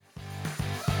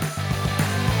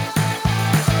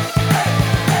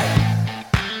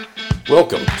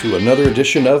Welcome to another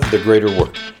edition of The Greater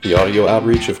Work, the audio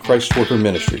outreach of Christ Worker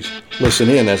Ministries. Listen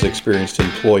in as experienced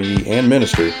employee and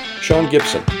minister, Sean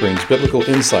Gibson brings biblical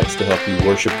insights to help you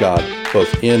worship God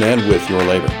both in and with your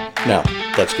labor. Now,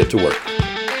 let's get to work.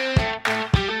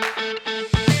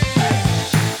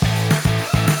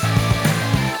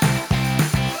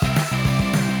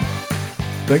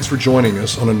 Thanks for joining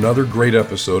us on another great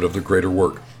episode of The Greater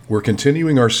Work. We're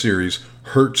continuing our series,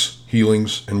 Hurts,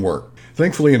 Healings, and Work.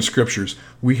 Thankfully in Scriptures,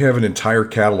 we have an entire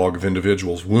catalog of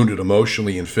individuals wounded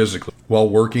emotionally and physically while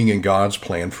working in God's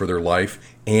plan for their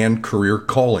life and career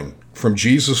calling. From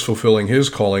Jesus fulfilling his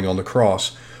calling on the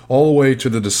cross, all the way to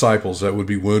the disciples that would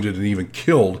be wounded and even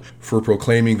killed for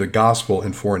proclaiming the gospel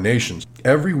in foreign nations.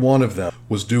 Every one of them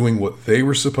was doing what they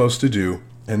were supposed to do,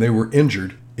 and they were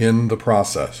injured in the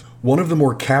process. One of the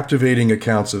more captivating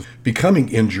accounts of becoming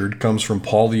injured comes from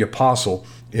Paul the Apostle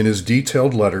in his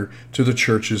detailed letter to the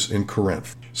churches in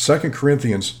Corinth. 2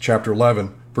 Corinthians chapter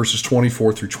 11, verses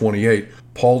 24 through 28,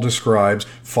 Paul describes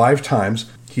 5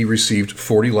 times he received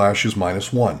 40 lashes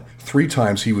minus 1. 3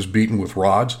 times he was beaten with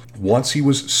rods. Once he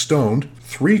was stoned.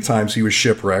 3 times he was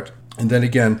shipwrecked. And then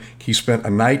again, he spent a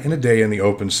night and a day in the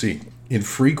open sea. In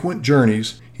frequent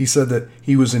journeys, he said that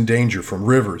he was in danger from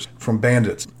rivers, from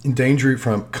bandits, in danger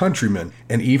from countrymen,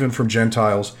 and even from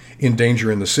Gentiles, in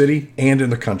danger in the city and in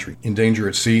the country, in danger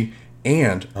at sea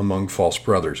and among false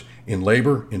brothers, in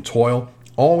labor, in toil,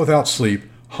 all without sleep,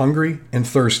 hungry and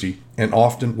thirsty, and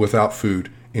often without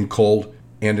food, in cold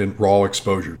and in raw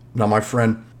exposure. Now, my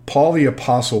friend, Paul the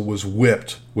Apostle was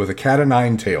whipped with a cat o'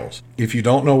 nine tails. If you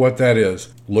don't know what that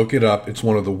is, look it up. It's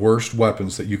one of the worst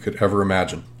weapons that you could ever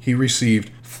imagine. He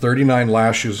received 39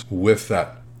 lashes with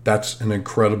that. That's an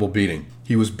incredible beating.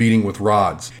 He was beating with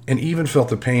rods and even felt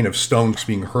the pain of stones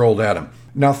being hurled at him.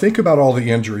 Now think about all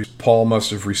the injuries Paul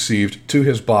must have received to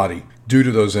his body due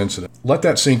to those incidents. Let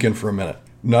that sink in for a minute.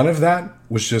 None of that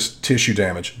was just tissue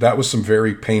damage. That was some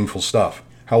very painful stuff.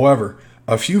 However,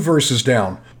 a few verses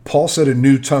down, Paul set a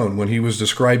new tone when he was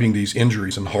describing these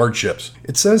injuries and hardships.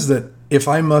 It says that, if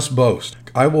I must boast,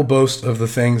 I will boast of the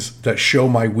things that show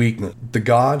my weakness. The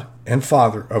God and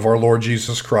Father of our Lord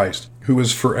Jesus Christ, who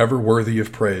is forever worthy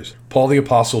of praise. Paul the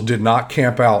Apostle did not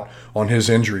camp out on his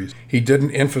injuries. He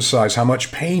didn't emphasize how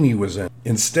much pain he was in.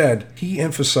 Instead, he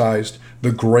emphasized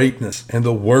the greatness and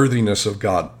the worthiness of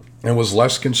God, and was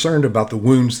less concerned about the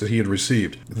wounds that he had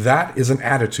received. That is an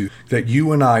attitude that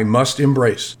you and I must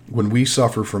embrace when we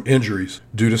suffer from injuries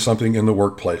due to something in the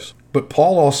workplace. But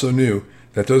Paul also knew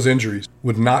that those injuries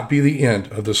would not be the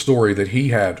end of the story that he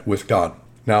had with God.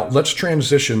 Now, let's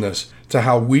transition this to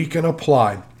how we can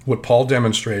apply what Paul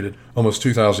demonstrated almost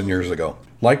 2,000 years ago.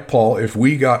 Like Paul, if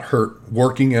we got hurt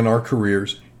working in our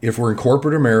careers, if we're in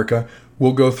corporate America,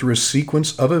 we'll go through a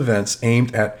sequence of events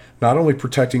aimed at not only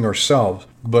protecting ourselves,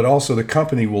 but also the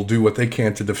company will do what they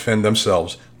can to defend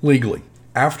themselves legally.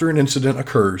 After an incident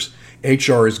occurs,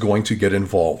 HR is going to get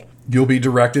involved. You'll be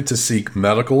directed to seek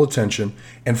medical attention,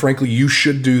 and frankly, you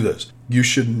should do this. You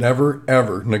should never,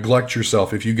 ever neglect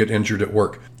yourself if you get injured at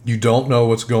work. You don't know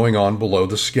what's going on below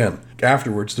the skin.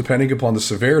 Afterwards, depending upon the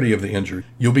severity of the injury,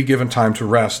 you'll be given time to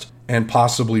rest and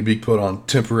possibly be put on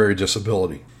temporary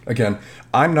disability. Again,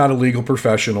 I'm not a legal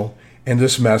professional, and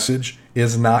this message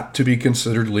is not to be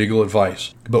considered legal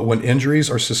advice. But when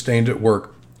injuries are sustained at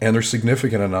work and they're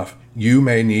significant enough, you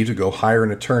may need to go hire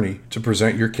an attorney to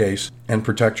present your case and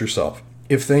protect yourself.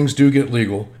 If things do get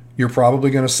legal, you're probably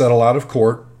going to settle out of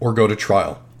court or go to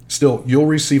trial. Still, you'll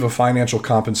receive a financial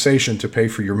compensation to pay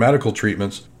for your medical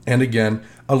treatments, and again,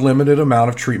 a limited amount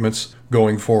of treatments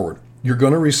going forward. You're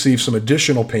going to receive some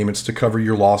additional payments to cover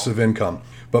your loss of income.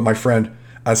 But my friend,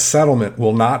 a settlement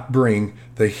will not bring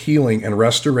the healing and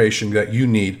restoration that you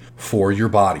need for your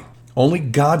body. Only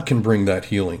God can bring that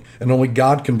healing, and only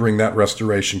God can bring that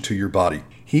restoration to your body.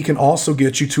 He can also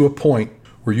get you to a point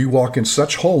where you walk in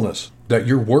such wholeness that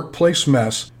your workplace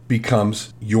mess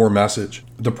becomes your message.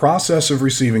 The process of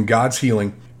receiving God's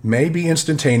healing may be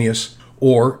instantaneous,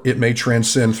 or it may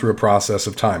transcend through a process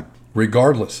of time.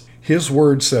 Regardless, His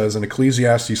word says in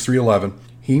Ecclesiastes 3:11,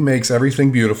 He makes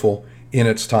everything beautiful in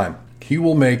its time. He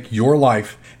will make your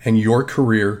life and your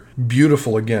career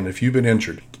beautiful again if you've been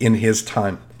injured in His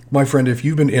time. My friend, if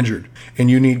you've been injured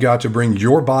and you need God to bring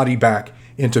your body back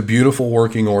into beautiful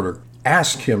working order,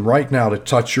 ask Him right now to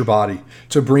touch your body,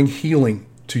 to bring healing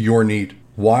to your need.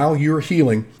 While you're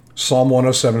healing, Psalm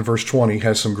 107 verse 20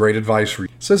 has some great advice for you.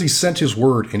 It says He sent His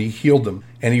word and He healed them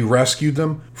and He rescued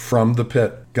them from the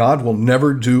pit. God will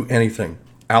never do anything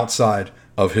outside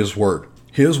of His word.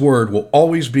 His word will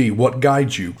always be what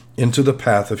guides you into the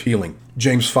path of healing.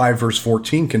 James 5 verse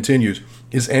 14 continues,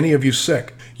 "Is any of you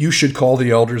sick? You should call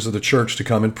the elders of the church to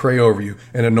come and pray over you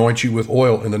and anoint you with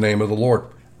oil in the name of the Lord."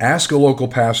 Ask a local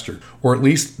pastor, or at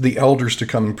least the elders, to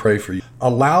come and pray for you.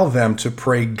 Allow them to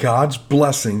pray God's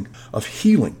blessing of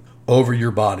healing over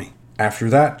your body. After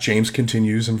that, James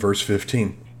continues in verse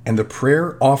 15, "And the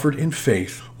prayer offered in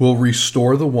faith will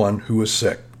restore the one who is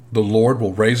sick. The Lord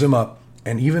will raise him up,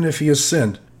 and even if he has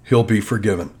sinned, he'll be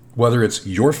forgiven." Whether it's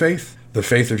your faith, the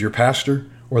faith of your pastor,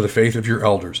 or the faith of your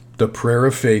elders, the prayer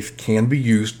of faith can be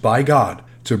used by God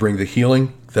to bring the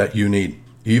healing that you need.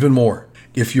 Even more,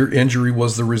 if your injury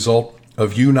was the result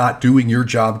of you not doing your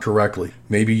job correctly,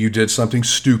 maybe you did something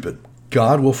stupid,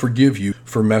 God will forgive you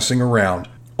for messing around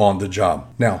on the job.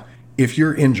 Now, if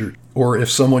you're injured, or if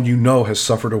someone you know has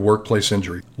suffered a workplace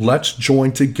injury, let's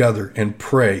join together and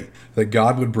pray that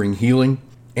God would bring healing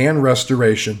and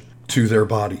restoration to their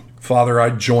body. Father, I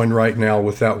join right now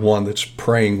with that one that's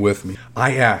praying with me.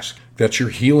 I ask that your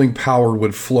healing power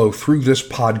would flow through this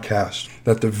podcast,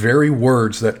 that the very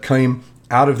words that came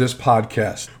out of this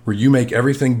podcast, where you make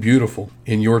everything beautiful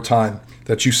in your time,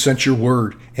 that you sent your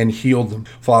word and healed them.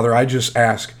 Father, I just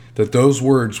ask that those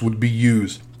words would be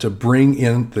used to bring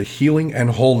in the healing and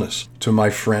wholeness to my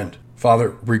friend.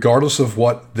 Father, regardless of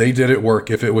what they did at work,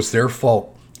 if it was their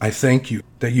fault, I thank you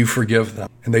that you forgive them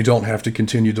and they don't have to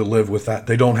continue to live with that.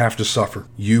 They don't have to suffer.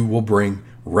 You will bring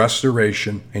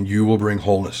restoration and you will bring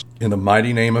wholeness. In the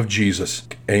mighty name of Jesus,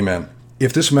 amen.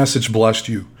 If this message blessed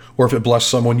you, or if it blessed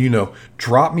someone you know,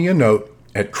 drop me a note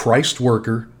at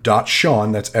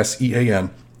christworker.sean, that's SEAN,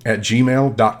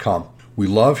 @gmail.com. We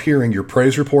love hearing your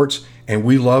praise reports and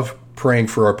we love praying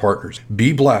for our partners.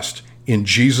 Be blessed in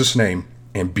Jesus' name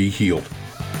and be healed.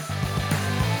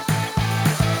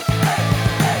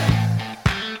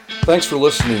 Thanks for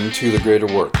listening to The Greater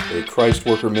Work, a Christ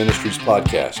Worker Ministries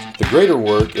podcast. The Greater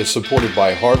Work is supported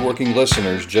by hardworking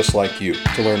listeners just like you.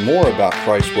 To learn more about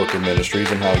Christ Worker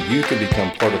Ministries and how you can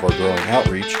become part of our growing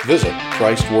outreach, visit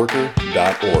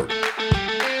christworker.org.